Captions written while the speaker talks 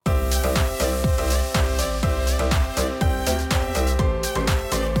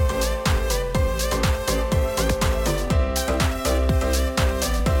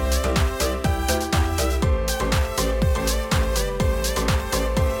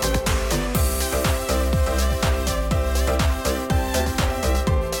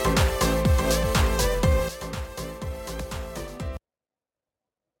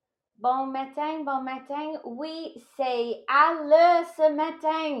bon matin, bon matin. Oui, c'est à l'heure ce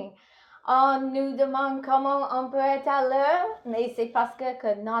matin. On nous demande comment on peut être à l'heure, mais c'est parce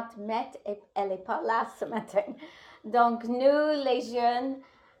que notre maître, elle n'est pas là ce matin. Donc, nous, les jeunes,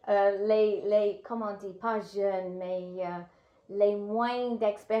 comment on dit, pas jeunes, mais les moins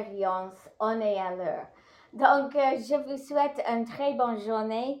d'expérience, on est à l'heure. Donc, je vous souhaite une très bonne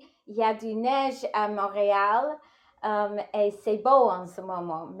journée. Il y a du neige à Montréal. Et c'est beau en ce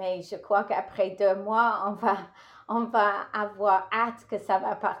moment, mais je crois qu'après 2 mois, on va avoir hâte que ça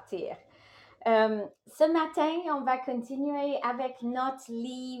va partir. Ce matin, on va continuer avec notre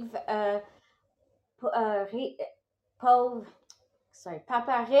livre pauvre,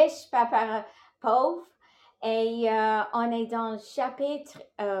 Papa riche, Papa pauvre. Et on est dans le chapitre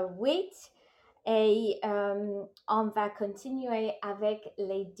 8 et on va continuer avec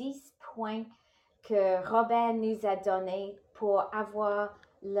les 10 points que Robert nous a donné pour avoir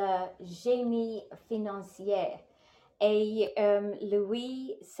le génie financier. Et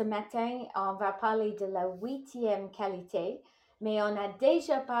Louis, ce matin, on va parler de la 8e qualité, mais on a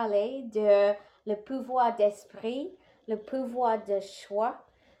déjà parlé de le pouvoir d'esprit, le pouvoir de choix,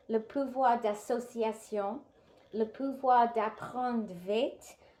 le pouvoir d'association, le pouvoir d'apprendre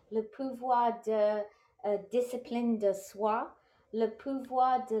vite, le pouvoir de discipline de soi, le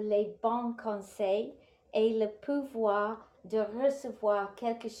pouvoir de les bons conseils et le pouvoir de recevoir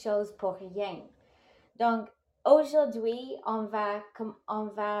quelque chose pour rien. Donc, aujourd'hui, on va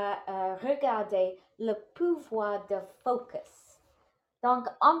regarder le pouvoir de focus. Donc,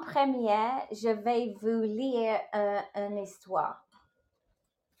 en premier, je vais vous lire une histoire.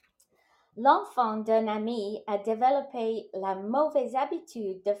 L'enfant d'un ami a développé la mauvaise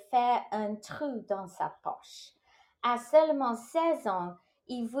habitude de faire un trou dans sa poche. À seulement 16 ans,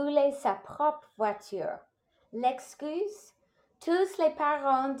 il voulait sa propre voiture. L'excuse? Tous les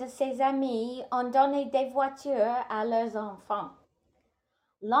parents de ses amis ont donné des voitures à leurs enfants.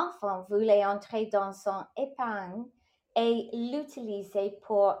 L'enfant voulait entrer dans son épargne et l'utiliser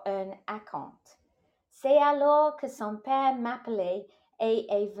pour un acompte. C'est alors que son père m'appelait et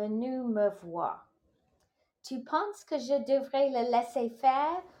est venu me voir. Tu penses que je devrais le laisser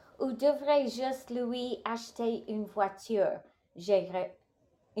faire ou devrais-je juste lui acheter une voiture? J'ai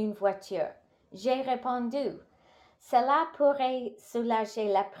répondu. Cela pourrait soulager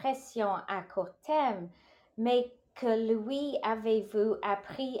la pression à court terme, mais que lui avez-vous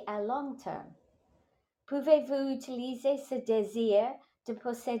appris à long terme? Pouvez-vous utiliser ce désir de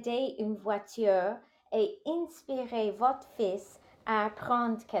posséder une voiture et inspirer votre fils à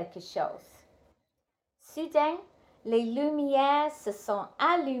apprendre quelque chose? Soudain, les lumières se sont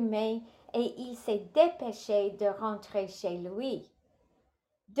allumées et il s'est dépêché de rentrer chez lui.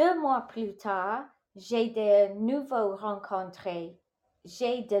 2 mois plus tard, j'ai de nouveau rencontré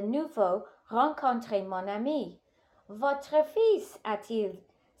mon ami. Votre fils a-t-il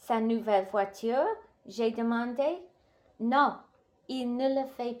sa nouvelle voiture? J'ai demandé. Non, il ne le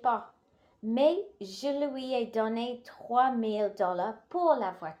fait pas, mais je lui ai donné $3,000 pour la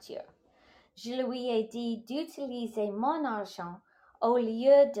voiture. Je lui ai dit d'utiliser mon argent au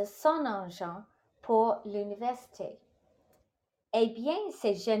lieu de son argent pour l'université. Eh bien,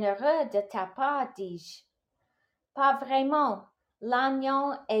 c'est généreux de ta part, dis-je. Pas vraiment.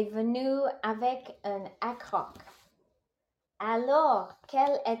 L'agneau est venu avec un accroc. Alors,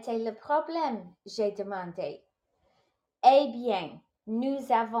 quel était le problème? J'ai demandé. Eh bien,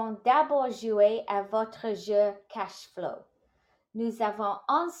 nous avons d'abord joué à votre jeu cash flow. Nous avons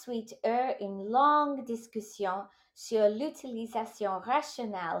ensuite eu une longue discussion sur l'utilisation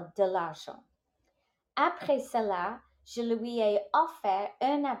rationnelle de l'argent. Après cela, je lui ai offert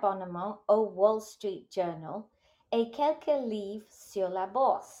un abonnement au Wall Street Journal et quelques livres sur la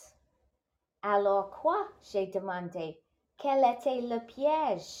bourse. Alors quoi? J'ai demandé. Quel était le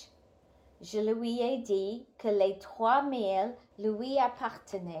piège? Je lui ai dit que les 3,000 lui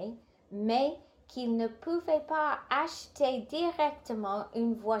appartenaient, mais qu'il ne pouvait pas acheter directement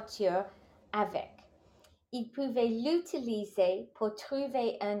une voiture avec. Il pouvait l'utiliser pour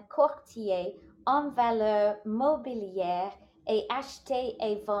trouver un courtier en valeur mobilière et acheter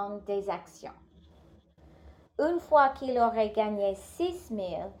et vendre des actions. Une fois qu'il aurait gagné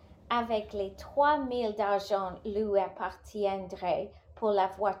 6,000, avec les 3,000 d'argent lui appartiendraient pour la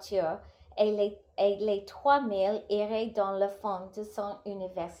voiture et les 3,000 iraient dans le fonds de son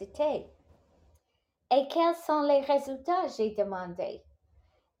université. Et quels sont les résultats? J'ai demandé.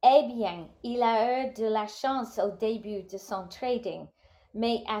 Eh bien, il a eu de la chance au début de son trading,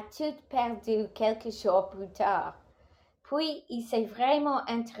 mais a tout perdu quelques jours plus tard. Puis, il s'est vraiment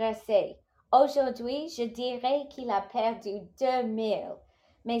intéressé. Aujourd'hui, je dirais qu'il a perdu 2,000,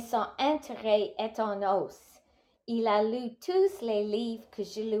 mais son intérêt est en hausse. Il a lu tous les livres que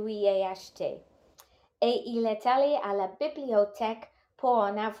je lui ai achetés et il est allé à la bibliothèque pour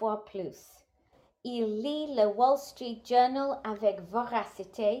en avoir plus. Il lit le Wall Street Journal avec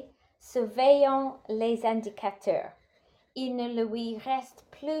voracité, surveillant les indicateurs. Il ne lui reste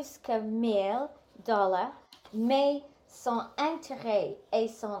plus que $1000, mais son intérêt et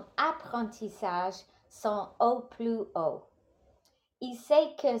son apprentissage sont au plus haut. Il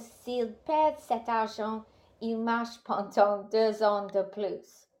sait que s'il perd cet argent, il marche pendant 2 ans de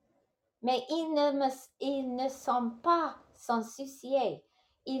plus. Mais ils ne sont pas s'en soucier.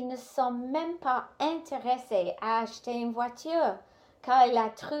 Ils ne sont même pas intéressés à acheter une voiture, car il a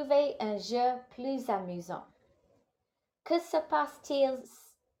trouvé un jeu plus amusant. Que se passe-t-il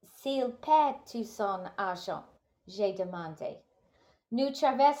s'il perd tout son argent? J'ai demandé. Nous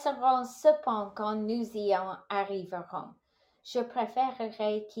traverserons ce pont quand nous y arriverons. Je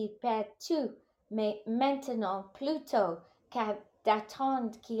préférerais qu'il perde tout, mais maintenant plutôt qu'à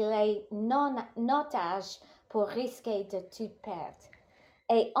d'attendre qu'il ait notre âge pour risquer de tout perdre.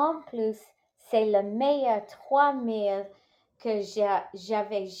 Et en plus, c'est le meilleur 3000 que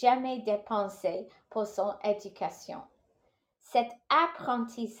j'avais jamais dépensé pour son éducation. Cet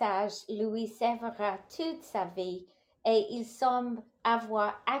apprentissage lui servira toute sa vie et il semble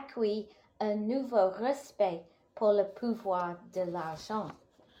avoir acquis un nouveau respect pour le pouvoir de l'argent.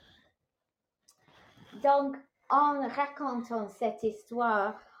 Donc, en racontant cette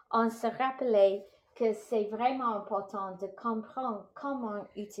histoire, on se rappelait que c'est vraiment important de comprendre comment on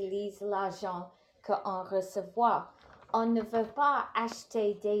utilise l'argent qu'on reçoit. On ne veut pas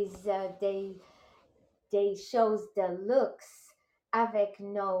acheter des choses de luxe avec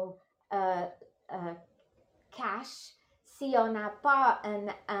nos cash si on n'a pas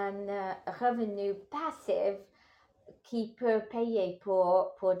un revenu passif qui peut payer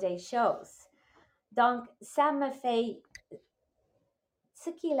pour des choses. Donc, ça me fait ce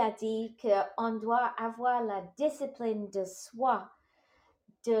qu'il a dit, qu'on doit avoir la discipline de soi,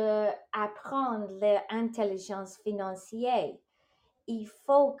 d'apprendre l'intelligence financière. Il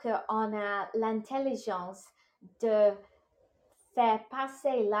faut qu'on ait l'intelligence de faire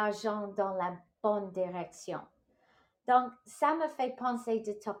passer l'argent dans la bonne direction. Donc, ça me fait penser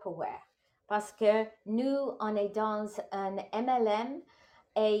de Tupperware parce que nous, on est dans un MLM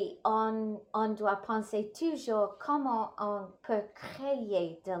et on doit penser toujours comment on peut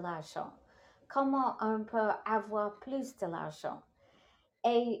créer de l'argent, comment on peut avoir plus de l'argent.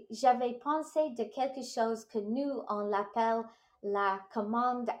 Et j'avais pensé de quelque chose que nous, on l'appelle la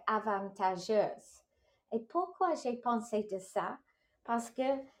commande avantageuse. Et pourquoi j'ai pensé de ça? Parce que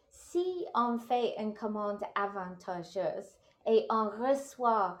si on fait une commande avantageuse et on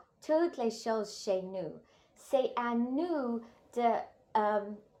reçoit toutes les choses chez nous, c'est à nous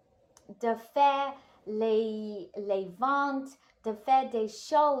de faire les ventes, de faire des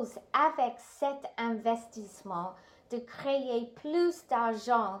choses avec cet investissement, de créer plus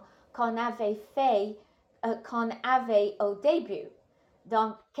d'argent qu'on avait fait, qu'on avait au début.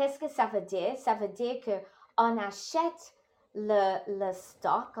 Donc, qu'est-ce que ça veut dire? Ça veut dire qu'on achète le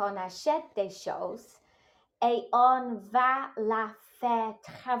stock, on achète des choses et on va la faire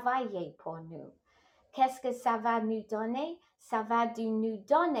travailler pour nous. Qu'est-ce que ça va nous donner? Ça va nous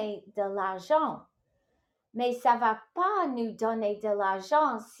donner de l'argent. Mais ça ne va pas nous donner de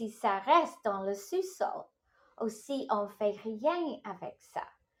l'argent si ça reste dans le sous-sol ou si on ne fait rien avec ça.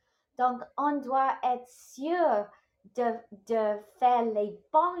 Donc, on doit être sûr de faire les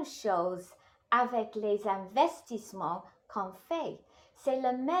bonnes choses avec les investissements qu'on fait. C'est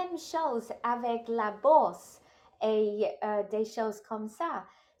la même chose avec la bourse et des choses comme ça.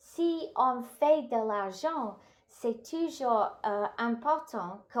 Si on fait de l'argent, c'est toujours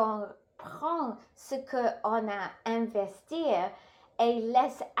important qu'on prend ce qu'on a investi et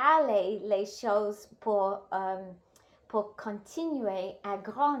laisse aller les choses pour continuer à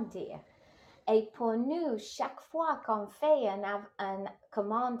grandir. Et pour nous, chaque fois qu'on fait une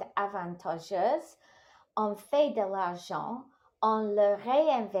commande avantageuse, on fait de l'argent, on le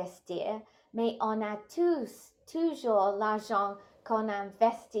réinvestit, mais on a toujours l'argent qu'on a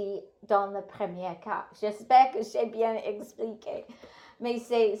investi dans le premier cas. J'espère que j'ai bien expliqué. Mais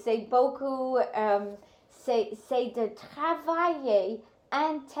c'est beaucoup, c'est de travailler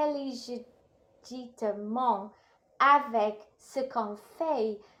intelligemment avec ce qu'on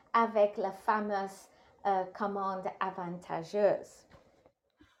fait avec la fameuse commande avantageuse.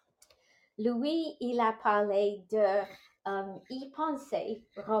 Lui, il a parlé il pensait,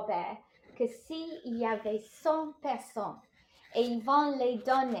 Robert, que s'il y avait 100 personnes et ils vont les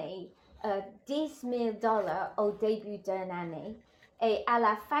donner $10,000 au début d'une année Et à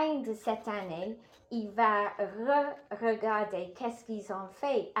la fin de cette année, il va regarder qu'est-ce qu'ils ont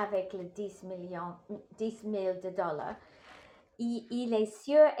fait avec les 10 000 de dollars. Il est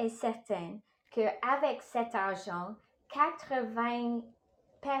sûr et certain qu'avec cet argent, 80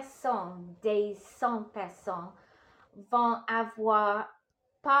 personnes des 100 personnes vont avoir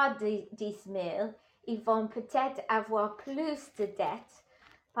pas de 10 000, ils vont peut-être avoir plus de dettes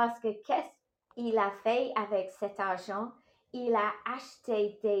parce que qu'est-ce qu'il a fait avec cet argent? Il a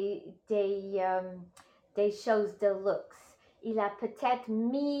acheté des choses de luxe. Il a peut-être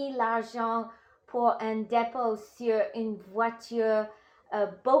mis l'argent pour un dépôt sur une voiture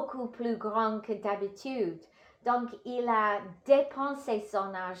beaucoup plus grande que d'habitude. Donc, il a dépensé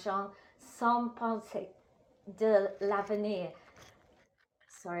son argent sans penser de l'avenir.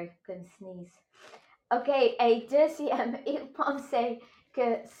 Sorry, couldn't sneeze. OK, et deuxième, il pensait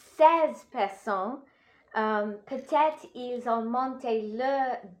que 16 personnes, peut-être ils ont monté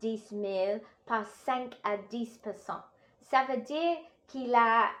leur 10 000 par 5 à 10%. Ça veut dire qu'ils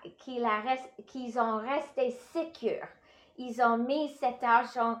ont resté sécures. Ils ont mis cet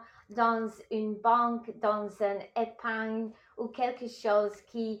argent dans une banque, dans une épargne ou quelque chose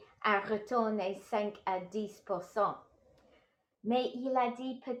qui a retourné 5 à 10%. Mais il a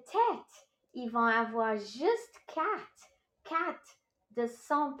dit peut-être ils vont avoir juste 4 de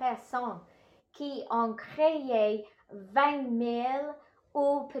 100 personnes qui ont créé 20 000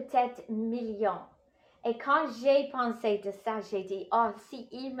 ou peut-être millions. Et quand j'ai pensé de ça, j'ai dit, oh, si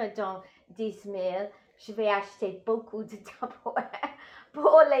il me donne 10 000, je vais acheter beaucoup de Tupperware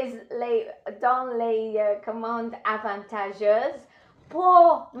pour dans les commandes avantageuses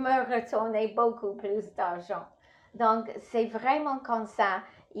pour me retourner beaucoup plus d'argent. Donc, c'est vraiment comme ça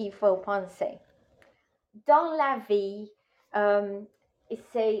il faut penser. Dans la vie,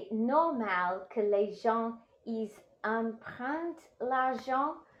 c'est normal que les gens, ils empruntent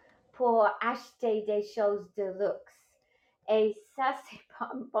l'argent pour acheter des choses de luxe. Et ça, c'est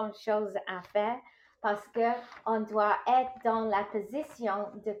pas une bonne chose à faire parce qu'on doit être dans la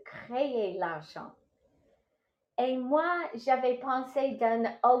position de créer l'argent. Et moi, j'avais pensé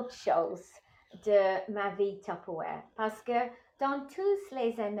d'une autre chose de ma vie Tupperware parce que dans tous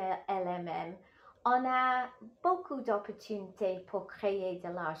les LMM, on a beaucoup d'opportunités pour créer de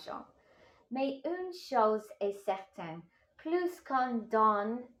l'argent. Mais une chose est certaine, plus qu'on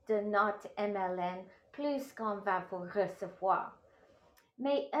donne de notre MLM, plus qu'on va vous recevoir.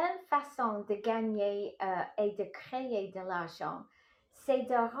 Mais une façon de gagner et de créer de l'argent, c'est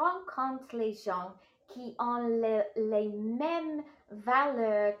de rencontrer les gens qui ont les mêmes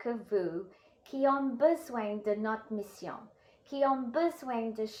valeurs que vous, qui ont besoin de notre mission, qui ont besoin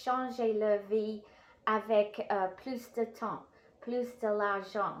de changer leur vie avec plus de temps, plus de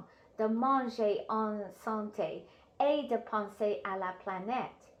l'argent, de manger en santé et de penser à la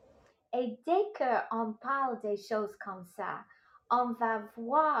planète. Et dès qu'on parle des choses comme ça, on va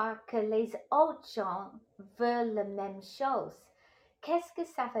voir que les autres gens veulent la même chose. Qu'est-ce que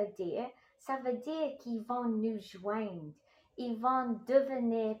ça veut dire? Ça veut dire qu'ils vont nous joindre. Ils vont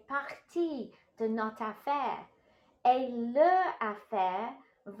devenir partie de notre affaire. Et leurs affaires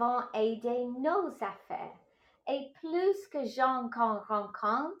vont aider nos affaires. Et plus que gens qu'on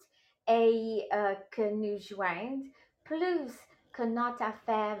rencontre et que nous joignent, plus que notre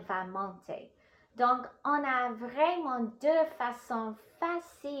affaire va monter. Donc, on a vraiment deux façons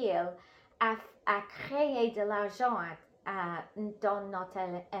faciles à créer de l'argent dans notre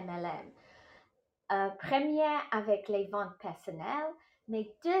MLM. Première avec les ventes personnelles,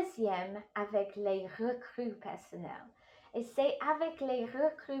 mais deuxième avec les recrues personnelles. Et c'est avec les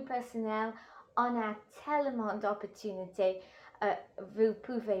recrues personnelles, on a tellement d'opportunités. Vous ne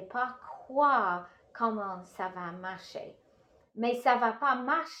pouvez pas croire comment ça va marcher. Mais ça ne va pas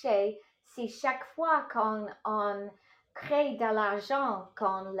marcher si chaque fois qu'on crée de l'argent,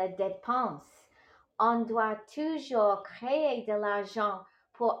 qu'on le dépense. On doit toujours créer de l'argent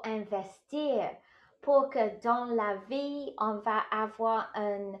pour investir, pour que dans la vie, on va avoir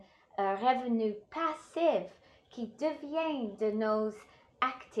un revenu passif qui devient de nos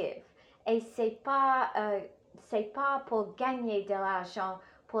actifs. Et c'est pas pour gagner de l'argent,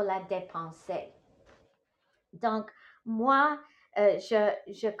 pour la dépenser. Donc, moi,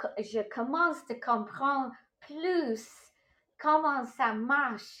 je commence à comprendre plus comment ça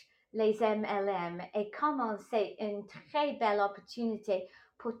marche les MLM et comment c'est une très belle opportunité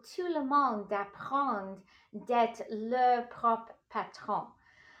pour tout le monde d'apprendre d'être leur propre patron.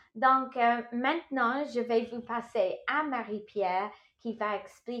 Donc, maintenant, je vais vous passer à Marie-Pierre qui va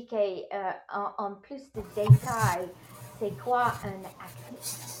expliquer en plus de détails c'est quoi un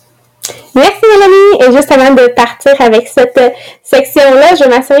actif. Merci Mélanie! Et juste avant de partir avec cette section-là, je vais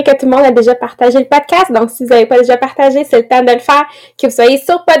m'assurer que tout le monde a déjà partagé le podcast. Donc, si vous n'avez pas déjà partagé, c'est le temps de le faire. Que vous soyez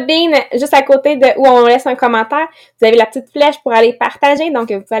sur Podbean, juste à côté de où on laisse un commentaire, vous avez la petite flèche pour aller partager.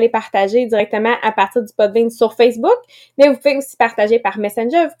 Donc, vous pouvez aller partager directement à partir du Podbean sur Facebook. Mais vous pouvez aussi partager par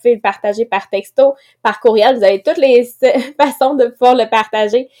Messenger, vous pouvez le partager par texto, par courriel. Vous avez toutes les façons de pouvoir le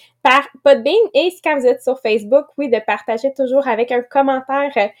partager par Podbean. Et quand vous êtes sur Facebook, oui, de partager toujours avec un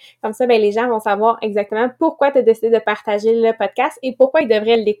commentaire. Comme ça, les gens vont savoir exactement pourquoi tu as décidé de partager le podcast et pourquoi ils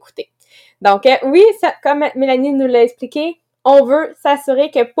devraient l'écouter. Donc, oui, ça, comme Mélanie nous l'a expliqué, on veut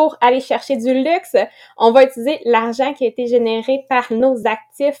s'assurer que pour aller chercher du luxe, on va utiliser l'argent qui a été généré par nos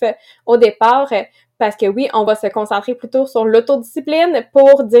actifs au départ. Parce que oui, on va se concentrer plutôt sur l'autodiscipline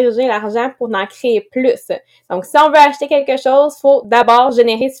pour diriger l'argent pour en créer plus. Donc, si on veut acheter quelque chose, il faut d'abord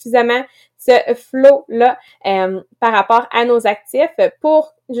générer suffisamment ce flow-là par rapport à nos actifs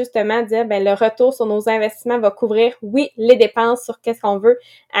pour justement dire, le retour sur nos investissements va couvrir, oui, les dépenses sur qu'est-ce qu'on veut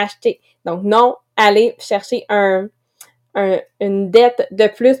acheter. Donc, non, aller chercher une dette de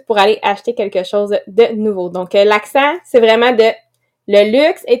plus pour aller acheter quelque chose de nouveau. Donc, l'accent, c'est vraiment le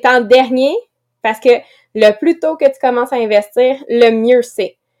luxe est en dernier parce que le plus tôt que tu commences à investir, le mieux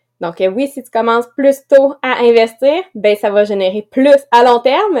c'est. Donc, oui, si tu commences plus tôt à investir, ça va générer plus à long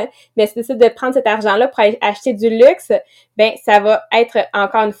terme. Mais si tu décides de prendre cet argent-là pour aller acheter du luxe, ça va être,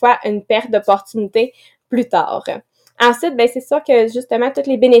 encore une fois, une perte d'opportunité plus tard. Ensuite, c'est sûr que, justement, tous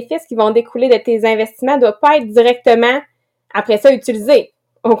les bénéfices qui vont découler de tes investissements ne doivent pas être directement, après ça, utilisés.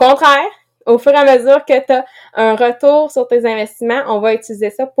 Au contraire, au fur et à mesure que tu as un retour sur tes investissements, on va utiliser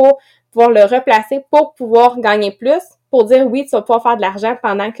ça pour pouvoir le replacer pour pouvoir gagner plus, pour dire oui, tu vas pouvoir faire de l'argent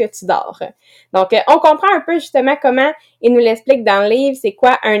pendant que tu dors. Donc, on comprend un peu justement comment il nous l'explique dans le livre, c'est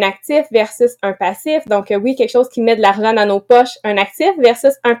quoi un actif versus un passif. Donc, oui, quelque chose qui met de l'argent dans nos poches, un actif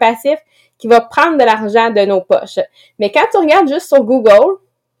versus un passif qui va prendre de l'argent de nos poches. Mais quand tu regardes juste sur Google,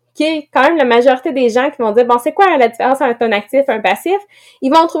 qui est quand même la majorité des gens qui vont dire, c'est quoi la différence entre un actif et un passif? Ils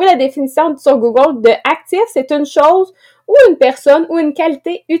vont trouver la définition sur Google de actif, c'est une chose ou une personne ou une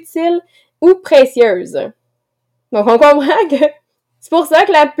qualité utile ou précieuse. Donc, on comprend que c'est pour ça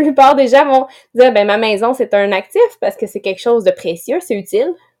que la plupart des gens vont dire, ma maison, c'est un actif parce que c'est quelque chose de précieux, c'est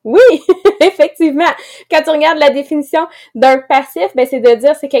utile. Oui, effectivement. Quand tu regardes la définition d'un passif, c'est de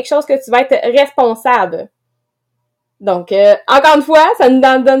dire c'est quelque chose que tu vas être responsable. Donc, encore une fois, ça ne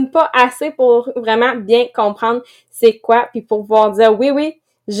nous donne pas assez pour vraiment bien comprendre c'est quoi, puis pour pouvoir dire oui,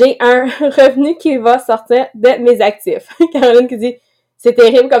 j'ai un revenu qui va sortir de mes actifs. Caroline qui dit, c'est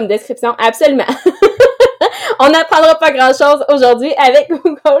terrible comme description. Absolument. On n'apprendra pas grand-chose aujourd'hui avec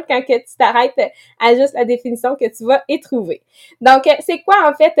Google quand que tu t'arrêtes à juste la définition que tu vas y trouver. Donc, c'est quoi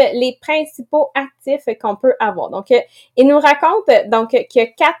en fait les principaux actifs qu'on peut avoir? Donc, il nous raconte qu'il y a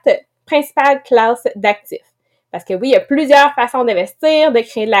 4 principales classes d'actifs. Parce que oui, il y a plusieurs façons d'investir, de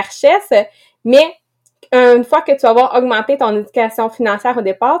créer de la richesse, mais une fois que tu vas avoir augmenté ton éducation financière au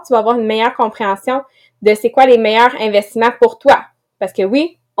départ, tu vas avoir une meilleure compréhension de c'est quoi les meilleurs investissements pour toi. Parce que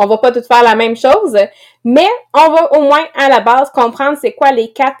oui, on va pas tout faire la même chose, mais on va au moins à la base comprendre c'est quoi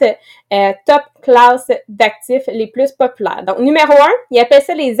les 4 top classes d'actifs les plus populaires. Donc, numéro 1, il appelle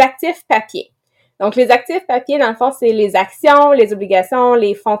ça les actifs papier. Donc, les actifs papier, dans le fond, c'est les actions, les obligations,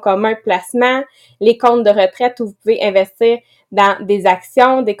 les fonds communs, placements, les comptes de retraite où vous pouvez investir dans des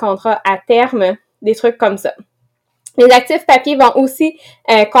actions, des contrats à terme, des trucs comme ça. Les actifs papier vont aussi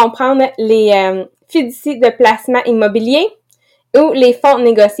comprendre les fiducies de placement immobilier ou les fonds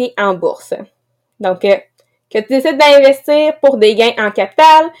négociés en bourse. Donc, que tu décides d'investir pour des gains en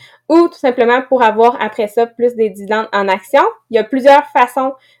capital ou tout simplement pour avoir après ça plus des dividendes en actions, il y a plusieurs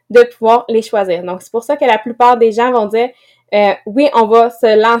façons de pouvoir les choisir. Donc, c'est pour ça que la plupart des gens vont dire oui, on va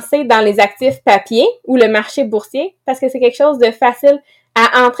se lancer dans les actifs papier ou le marché boursier parce que c'est quelque chose de facile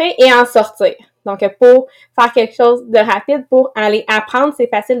à entrer et en sortir. Donc, pour faire quelque chose de rapide, pour aller apprendre, c'est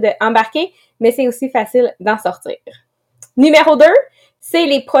facile d'embarquer, mais c'est aussi facile d'en sortir. Numéro 2, c'est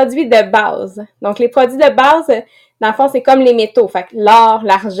les produits de base. Donc, les produits de base, dans le fond, c'est comme les métaux. Fait que l'or,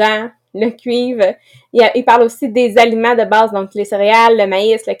 l'argent, le cuivre. Il parle aussi des aliments de base, donc les céréales, le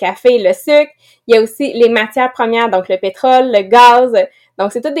maïs, le café, le sucre. Il y a aussi les matières premières, donc le pétrole, le gaz.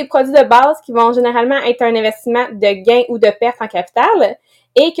 Donc, c'est tous des produits de base qui vont généralement être un investissement de gain ou de perte en capital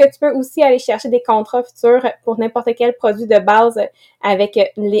et que tu peux aussi aller chercher des contrats futurs pour n'importe quel produit de base avec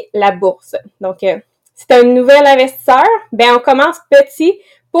la bourse. Donc, si tu es un nouvel investisseur, on commence petit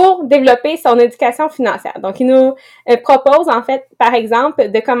pour développer son éducation financière. Donc, il nous propose, en fait, par exemple,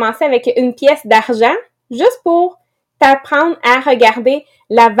 de commencer avec une pièce d'argent juste pour t'apprendre à regarder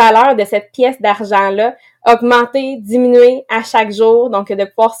la valeur de cette pièce d'argent-là augmenter, diminuer à chaque jour, donc de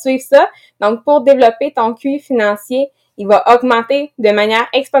pouvoir suivre ça. Donc, pour développer ton QI financier, il va augmenter de manière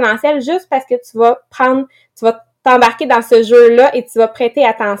exponentielle juste parce que tu vas t'embarquer dans ce jeu-là et tu vas prêter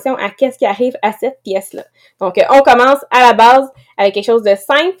attention à qu'est-ce qui arrive à cette pièce-là. Donc, on commence à la base avec quelque chose de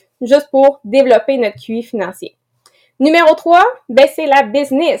simple, juste pour développer notre QI financier. Numéro 3, c'est la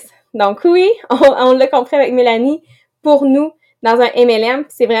business. Donc oui, on l'a compris avec Mélanie, pour nous, dans un MLM,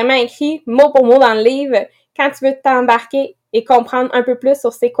 c'est vraiment écrit mot pour mot dans le livre. Quand tu veux t'embarquer et comprendre un peu plus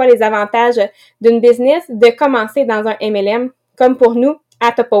sur c'est quoi les avantages d'une business, de commencer dans un MLM, comme pour nous,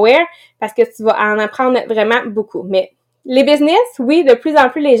 à Tupperware, parce que tu vas en apprendre vraiment beaucoup. Mais les business, oui, de plus en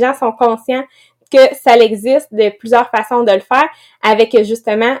plus, les gens sont conscients que ça existe de plusieurs façons de le faire, avec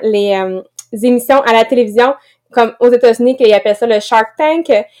justement les émissions à la télévision, comme aux États-Unis, qu'ils appellent ça le Shark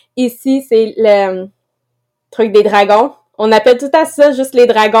Tank. Ici, c'est le truc des dragons. On appelle tout à ça juste les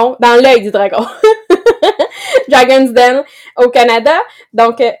dragons, dans l'œil du dragon. Dragon's Den au Canada.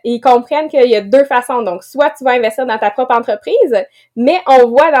 Donc, ils comprennent qu'il y a deux façons. Donc, soit tu vas investir dans ta propre entreprise, mais on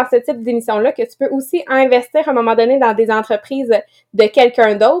voit dans ce type d'émission-là que tu peux aussi investir à un moment donné dans des entreprises de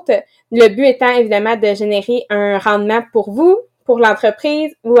quelqu'un d'autre. Le but étant évidemment de générer un rendement pour vous, pour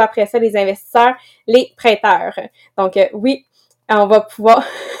l'entreprise, ou après ça, les investisseurs, les prêteurs. Donc, oui, on va pouvoir...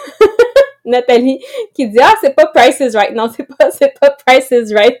 Nathalie qui dit « Ah, c'est pas Price is Right ». Non, c'est pas Price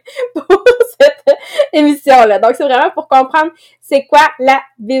is Right pour cette émission-là. Donc, c'est vraiment pour comprendre c'est quoi la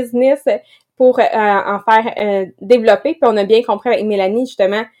business pour en faire développer. Puis, on a bien compris avec Mélanie,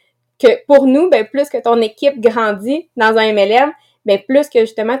 justement, que pour nous, plus que ton équipe grandit dans un MLM, plus que,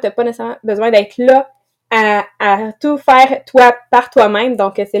 justement, tu n'as pas nécessairement besoin d'être là à tout faire toi par toi-même.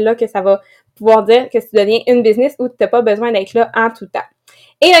 Donc, c'est là que ça va pouvoir dire que tu deviens une business où tu n'as pas besoin d'être là en tout temps.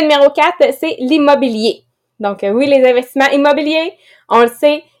 Et le numéro 4, c'est l'immobilier. Donc, oui, les investissements immobiliers, on le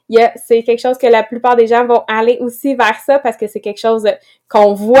sait, c'est quelque chose que la plupart des gens vont aller aussi vers ça parce que c'est quelque chose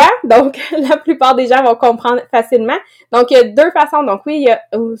qu'on voit. Donc, la plupart des gens vont comprendre facilement. Donc, il y a deux façons. Donc, oui, il y a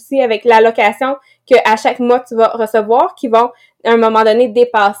aussi avec la location qu'à chaque mois, tu vas recevoir qui vont, à un moment donné,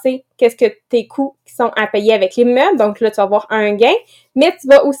 dépasser qu'est-ce que tes coûts qui sont à payer avec l'immeuble. Donc, là, tu vas avoir un gain. Mais tu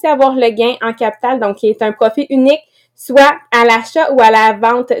vas aussi avoir le gain en capital, donc qui est un profit unique, soit à l'achat ou à la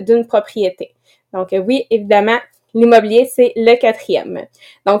vente d'une propriété. Donc, oui, évidemment, l'immobilier, c'est le 4e.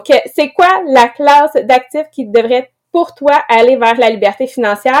 Donc, c'est quoi la classe d'actifs qui devrait, pour toi, aller vers la liberté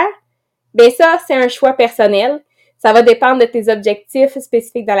financière? Ça, c'est un choix personnel. Ça va dépendre de tes objectifs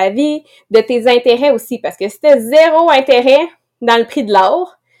spécifiques dans la vie, de tes intérêts aussi, parce que si tu as zéro intérêt dans le prix de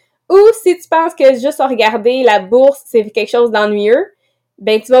l'or, ou si tu penses que juste regarder la bourse, c'est quelque chose d'ennuyeux,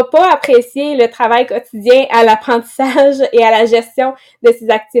 tu vas pas apprécier le travail quotidien à l'apprentissage et à la gestion de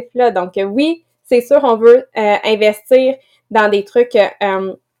ces actifs-là. Donc, oui, c'est sûr, on veut investir dans des trucs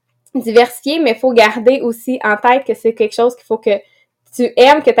diversifiés, mais il faut garder aussi en tête que c'est quelque chose qu'il faut que tu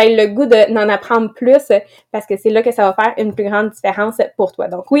aimes, que tu aies le goût d'en apprendre plus, parce que c'est là que ça va faire une plus grande différence pour toi.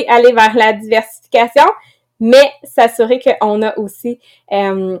 Donc, oui, aller vers la diversification, mais s'assurer qu'on a aussi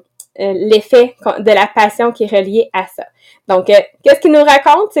l'effet de la passion qui est relié à ça. Donc, qu'est-ce qu'il nous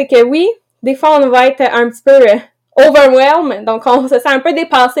raconte? C'est que oui, des fois, on va être un petit peu overwhelmed, donc on se sent un peu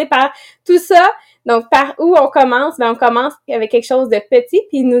dépassé par tout ça. Donc, par où on commence? On commence avec quelque chose de petit,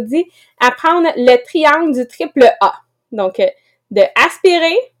 puis il nous dit apprendre le triangle du triple A. Donc, de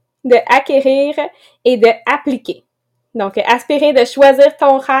aspirer, de acquérir et de appliquer. Donc, aspirer de choisir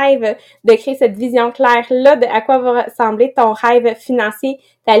ton rêve, de créer cette vision claire-là de à quoi va ressembler ton rêve financier,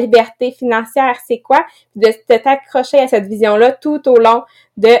 ta liberté financière, c'est quoi? De t'accrocher à cette vision-là tout au long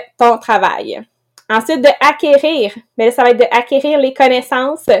de ton travail. Ensuite, de acquérir. Mais ça va être de acquérir les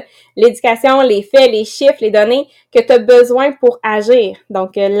connaissances, l'éducation, les faits, les chiffres, les données que tu as besoin pour agir.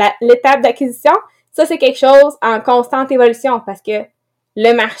 Donc, l'étape d'acquisition, ça, c'est quelque chose en constante évolution parce que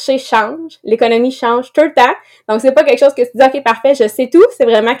le marché change, l'économie change tout le temps. Donc, c'est pas quelque chose que tu dis, OK, parfait, je sais tout. C'est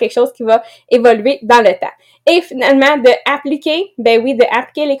vraiment quelque chose qui va évoluer dans le temps. Et finalement, de appliquer, oui, de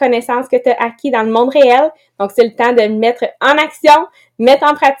appliquer les connaissances que tu as acquis dans le monde réel. Donc, c'est le temps de le mettre en action, mettre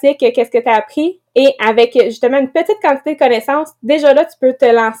en pratique qu'est-ce que tu as appris. Et avec justement une petite quantité de connaissances, déjà là, tu peux te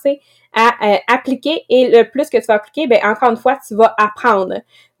lancer à appliquer. Et le plus que tu vas appliquer, encore une fois, tu vas apprendre.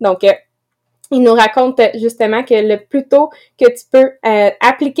 Donc, il nous raconte justement que le plus tôt que tu peux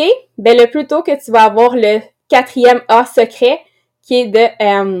appliquer, le plus tôt que tu vas avoir le 4e A secret qui est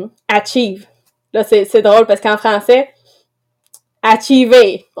de achieve. Là, c'est drôle parce qu'en français,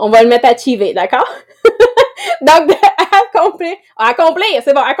 achiever, on va le mettre achiever, d'accord? Donc, accomplir,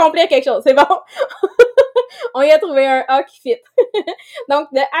 c'est bon, accomplir quelque chose, c'est bon. On y a trouvé un A qui fit. Donc,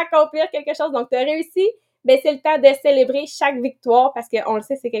 de accomplir quelque chose. Donc, tu as réussi ben c'est le temps de célébrer chaque victoire parce qu'on le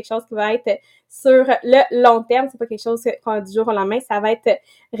sait, c'est quelque chose qui va être sur le long terme. C'est pas quelque chose qu'on a du jour au lendemain, ça va être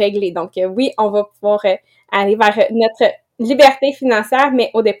réglé. Donc oui, on va pouvoir aller vers notre liberté financière,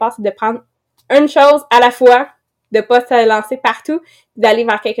 mais au départ, c'est de prendre une chose à la fois, de pas se lancer partout, d'aller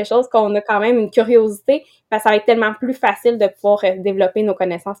vers quelque chose qu'on a quand même une curiosité, parce que ça va être tellement plus facile de pouvoir développer nos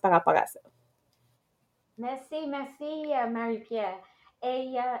connaissances par rapport à ça. Merci, Marie-Pierre.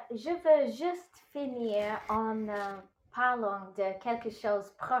 Et je veux juste finir en parlant de quelque chose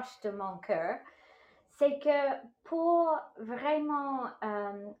proche de mon cœur. C'est que pour vraiment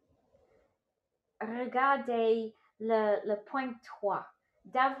regarder le point 3,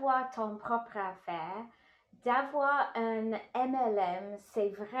 d'avoir ton propre affaire, d'avoir un MLM, c'est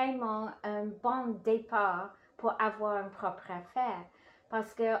vraiment un bon départ pour avoir une propre affaire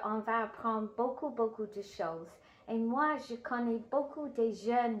parce qu'on va apprendre beaucoup de choses. Et moi, je connais beaucoup de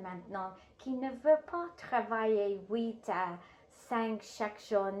jeunes maintenant qui ne veulent pas travailler 8 à 5 chaque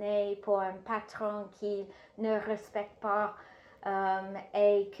journée pour un patron qui ne respecte pas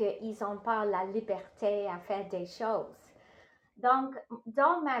et qu'ils n'ont pas la liberté à faire des choses. Donc,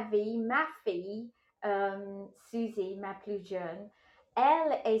 dans ma vie, ma fille, Suzy, ma plus jeune,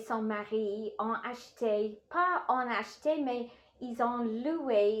 elle et son mari ont acheté, pas ont acheté, mais ils ont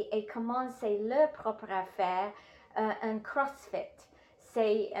loué et commencé leur propre affaire, un CrossFit.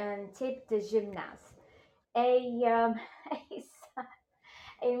 C'est un type de gymnase. Et,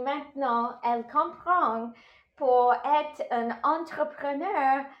 et maintenant, elle comprend pour être un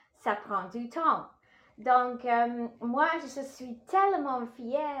entrepreneur, ça prend du temps. Donc, moi, je suis tellement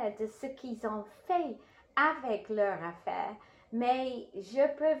fière de ce qu'ils ont fait avec leur affaire. Mais je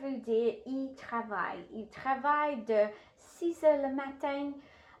peux vous dire, ils travaillent. Ils travaillent de 6 heures le matin,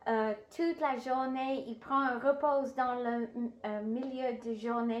 toute la journée. Ils prennent un repos dans le milieu de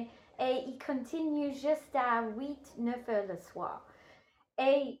journée et ils continuent juste à 8, 9 heures le soir.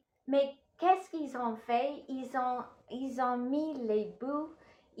 Mais qu'est-ce qu'ils ont fait? Ils ont mis les bouts,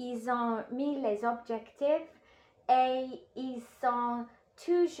 ils ont mis les objectifs et ils sont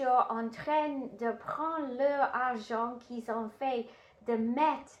toujours en train de prendre leur argent qu'ils ont fait, de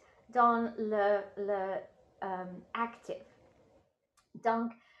mettre dans le actif.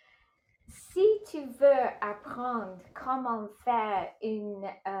 Donc, si tu veux apprendre comment faire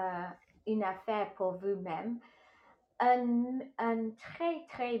une affaire pour vous-même, un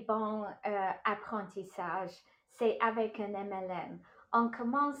très bon apprentissage, c'est avec un MLM. On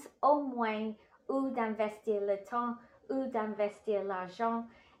commence au moins ou d'investir le temps ou d'investir l'argent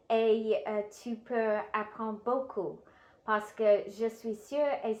et tu peux apprendre beaucoup parce que je suis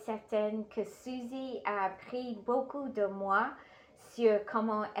sûre et certaine que Suzy a appris beaucoup de moi sur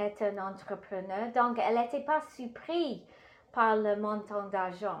comment être un entrepreneur. Donc, elle n'était pas surprise par le montant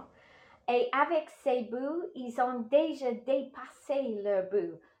d'argent. Et avec ces bouts, ils ont déjà dépassé leur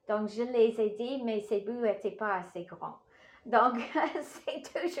bout. Donc, je les ai dit, mais ces bouts n'étaient pas assez grands. Donc, c'est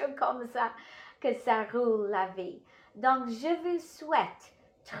toujours comme ça que ça roule la vie. Donc, je vous souhaite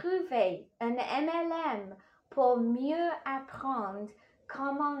trouver un MLM pour mieux apprendre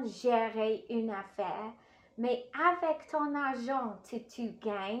comment gérer une affaire. Mais avec ton argent que tu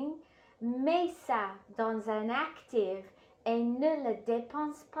gagnes, mets ça dans un actif et ne le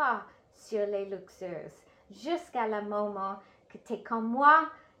dépense pas sur les luxueuses jusqu'à le moment que tu es comme moi,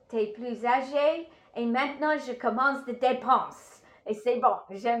 tu es plus âgé et maintenant je commence de dépenses. Et c'est bon,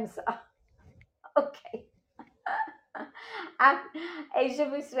 j'aime ça. OK. Et je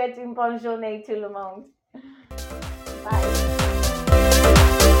vous souhaite une bonne journée tout le monde. Bye.